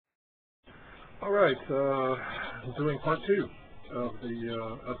All right, doing part two of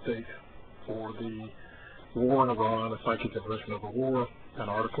the update for the war in Iran, a psychic version of the war, an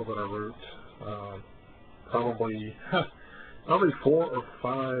article that I wrote probably 4 or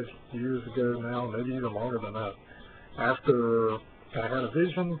 5 years ago now, maybe even longer than that, after I had a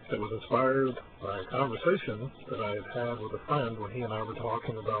vision that was inspired by a conversation that I had with a friend when he and I were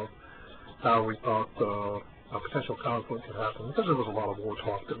talking about how we thought a potential conflict could happen, because there was a lot of war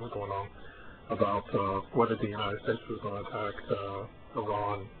talk that was going on about whether the United States was going to attack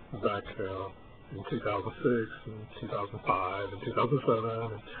Iran back in 2006 and 2005 and 2007,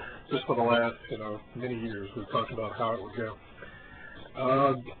 and just for the last many years we've talked about how it would go.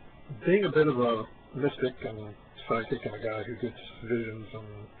 Being a bit of a mystic and psychic and a guy who gets visions and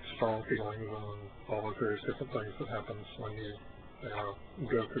strong feelings and all those various different things that happens when you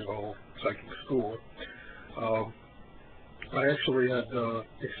go through the whole psychic school, I actually had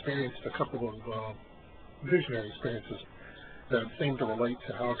experienced a couple of visionary experiences that seemed to relate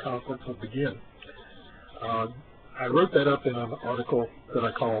to how a conflict would begin. I wrote that up in an article that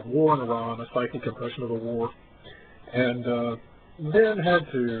I called War in Iran, a Psychic Impression of the War, and then had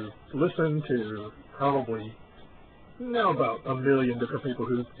to listen to probably about 1 million different people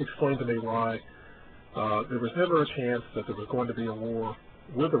who explained to me why there was never a chance that there was going to be a war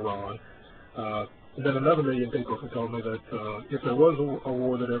with Iran. Then another 1 million people who told me that if there was a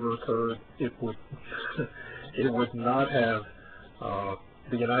war that ever occurred, it would it would not have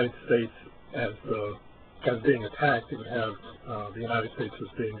the United States as being attacked. It would have the United States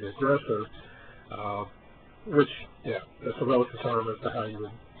as being the aggressor, which, that's a relative term as to how you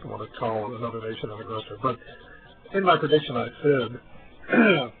would want to call another nation an aggressor. But in my prediction, I said,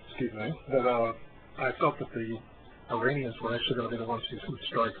 excuse me, that I felt that the Iranians were actually going to be the ones who would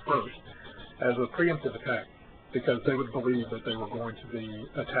strike first as a preemptive attack, because they would believe that they were going to be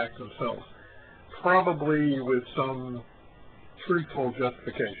attacked themselves, probably with some truthful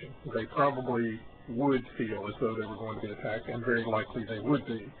justification. They probably would feel as though they were going to be attacked, and very likely they would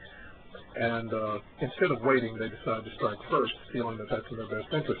be. And instead of waiting, they decided to strike first, feeling that that's in their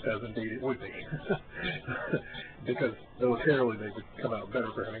best interest, as indeed it would be, because militarily they would come out better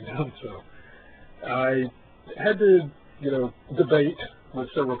for having done so. I had to, debate with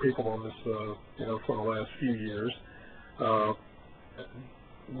several people on this, for the last few years.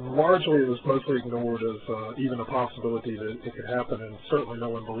 Largely, it was mostly ignored as even a possibility that it could happen, and certainly no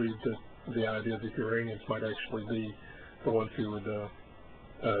one believed that the idea that the Iranians might actually be the ones who would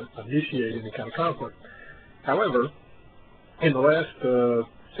initiate any kind of conflict. However, in the last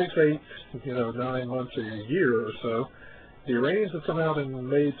 6, 8, 9 months or a year or so, the Iranians have come out and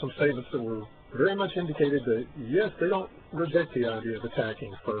made some statements that were very much indicated that, yes, they don't reject the idea of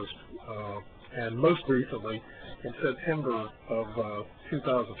attacking first. And most recently, in September of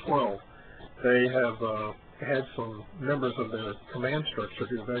 2012, they have had some members of their command structure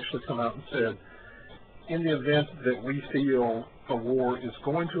who have actually come out and said, in the event that we feel a war is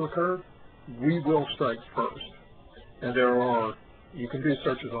going to occur, we will strike first. And you can do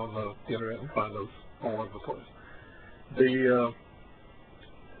searches on the internet and find those all over the place.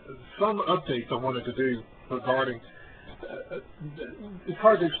 Some updates I wanted to do regarding, it's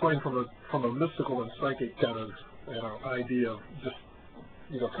hard to explain from a mystical and psychic kind of idea of just,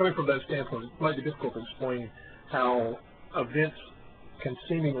 coming from that standpoint, it might be difficult to explain how events can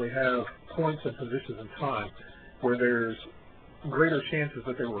seemingly have points and positions in time where there's greater chances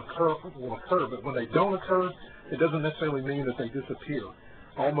that they will occur, but when they don't occur, it doesn't necessarily mean that they disappear.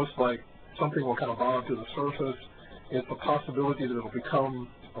 Almost like something will kind of bob to the surface. It's a possibility that it'll become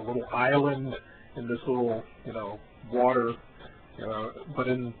a little island in this little, water, but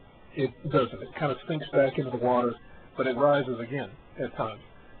it doesn't. It kind of sinks back into the water, but it rises again at times.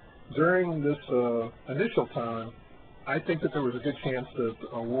 During this initial time, I think that there was a good chance that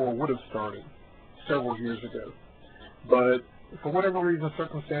a war would have started several years ago. But for whatever reason,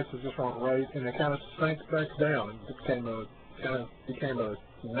 circumstances just weren't right, and it kind of sank back down and became a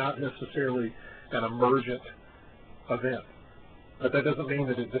not necessarily an emergent event. But that doesn't mean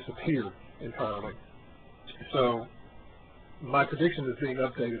that it disappeared entirely. So my prediction is being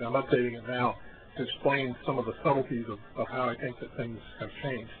updated. I'm updating it now to explain some of the subtleties of how I think that things have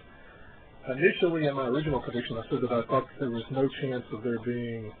changed. Initially, in my original prediction, I said that I thought that there was no chance of there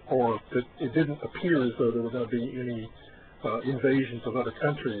being, or that it didn't appear as though there were going to be any invasions of other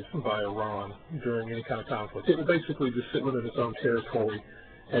countries by Iran during any kind of conflict. It would basically just sit within its own territory,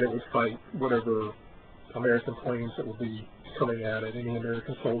 and it would fight whatever American planes that would be coming at it, any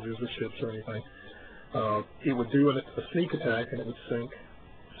American soldiers or ships or anything. It would do a sneak attack, and it would sink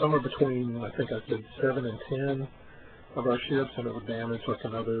somewhere between, I think I said, 7 and 10 of our ships, and it would damage like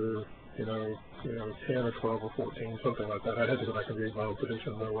another 10 or 12 or 14, something like that. I had to go back and read my own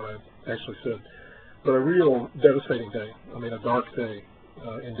prediction to know what I actually said. But a real devastating day. I mean, a dark day,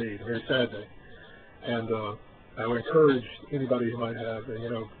 indeed, a very sad day. And I would encourage anybody who might have,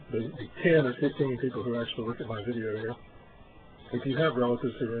 the 10 or 15 people who actually look at my video here, if you have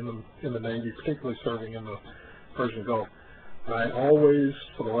relatives who are in the Navy, particularly serving in the Persian Gulf, I always,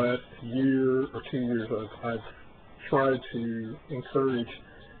 for the last year or 2 years, I've tried to encourage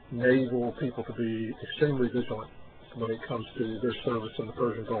naval people to be extremely vigilant when it comes to their service in the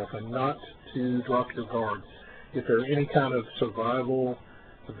Persian Gulf, and not to drop your guard. If there are any kind of survival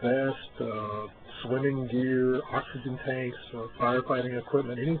vest, swimming gear, oxygen tanks, firefighting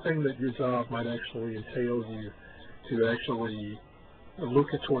equipment, anything that your job might actually entail you to actually look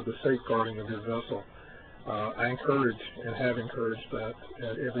toward the safeguarding of your vessel, I encourage and have encouraged that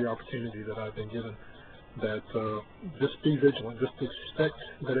at every opportunity that I've been given, that just be vigilant, just expect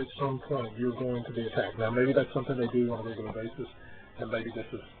that at some point you're going to be attacked. Now, maybe that's something they do on a regular basis, and maybe this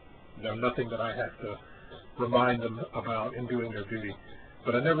is nothing that I have to remind them about in doing their duty.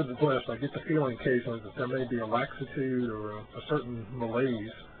 But nevertheless, I get the feeling occasionally that there may be a laxitude or a certain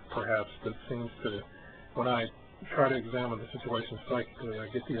malaise, perhaps, that seems to, when I try to examine the situation psychically, I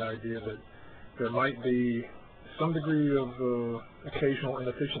get the idea that there might be some degree of occasional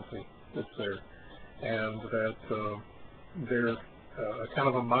inefficiency that's there, and that there's kind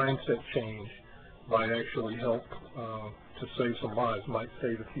of a mindset change might actually help to save some lives, might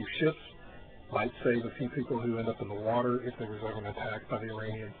save a few ships, might save a few people who end up in the water if there was ever an attack by the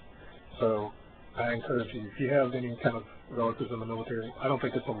Iranians. So I encourage you, if you have any kind of relatives in the military, I don't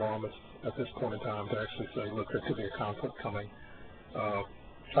think it's alarmist at this point in time to actually say, look, there could be a conflict coming.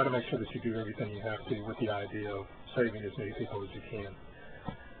 Try to make sure that you do everything you have to with the idea of saving as many people as you can.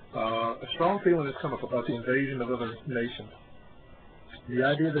 A strong feeling has come up about the invasion of other nations. The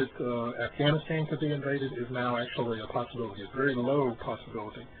idea that Afghanistan could be invaded is now actually a possibility. It's a very low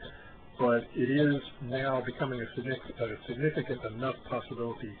possibility, but it is now becoming a significant enough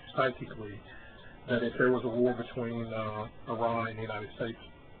possibility psychically that if there was a war between Iran and the United States,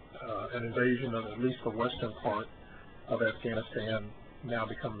 an invasion of at least the western part of Afghanistan now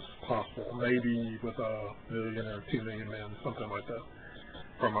becomes possible, maybe with 1 million or 2 million men, something like that,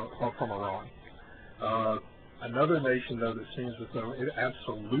 from Iran. Another nation, though, that seems as though it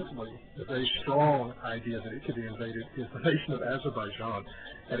absolutely, a very strong idea that it could be invaded is the nation of Azerbaijan.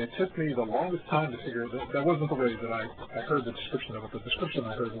 And it took me the longest time to figure that wasn't the way that I heard the description of it. The description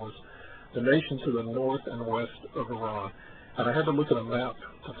I heard was the nation to the north and west of Iran. And I had to look at a map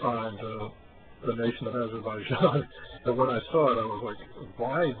to find the nation of Azerbaijan. And when I saw it, I was like,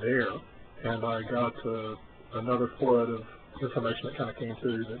 why there? And I got another flood of information that kind of came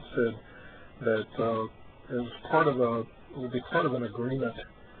through that said that it would be part of an agreement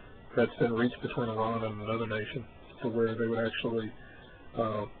that's been reached between Iran and another nation, to where they would actually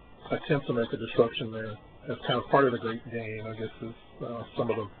attempt to make a disruption there as kind of part of the great game, I guess, as some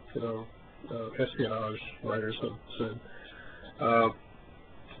of the espionage writers have said.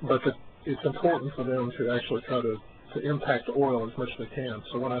 But it's important for them to actually try to impact oil as much as they can.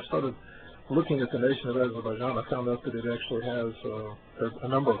 So when I started looking at the nation of Azerbaijan, I found out that it actually has a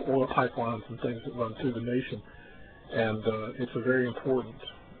number of oil pipelines and things that run through the nation, and it's a very important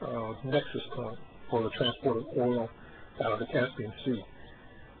nexus point for the transport of oil out of the Caspian Sea.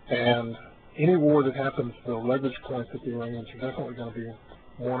 And any war that happens, the leverage points that the Iranians are definitely going to be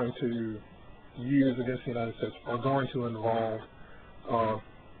wanting to use against the United States are going to involve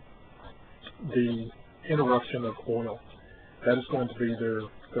the interruption of oil. That is going to be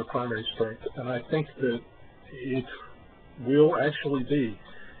their primary strength. And I think that it will actually be.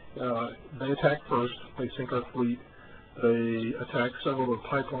 They attack first, they sink our fleet, they attack several of the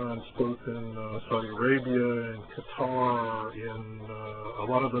pipelines both in Saudi Arabia and Qatar, in a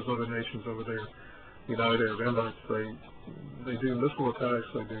lot of those other nations over there, United Arab Emirates. They do missile attacks,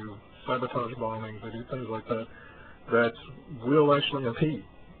 they do sabotage bombings, they do things like that that will actually impede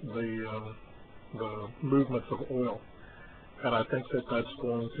the movements of oil. And I think that that's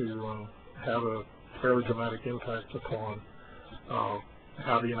going to have a fairly dramatic impact upon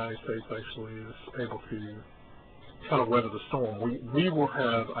how the United States actually is able to kind of weather the storm. We will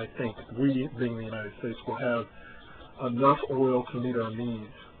have, I think, we being the United States, will have enough oil to meet our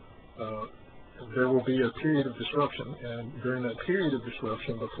needs. There will be a period of disruption, and during that period of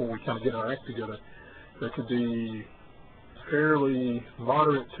disruption, before we kind of get our act together, there could be fairly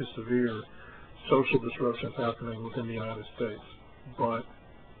moderate to severe social disruptions happening within the United States. But,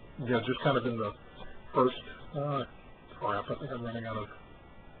 yeah, just kind of in the first, crap, I think I'm running out of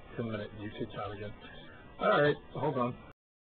 10-minute YouTube time again. All right, hold on.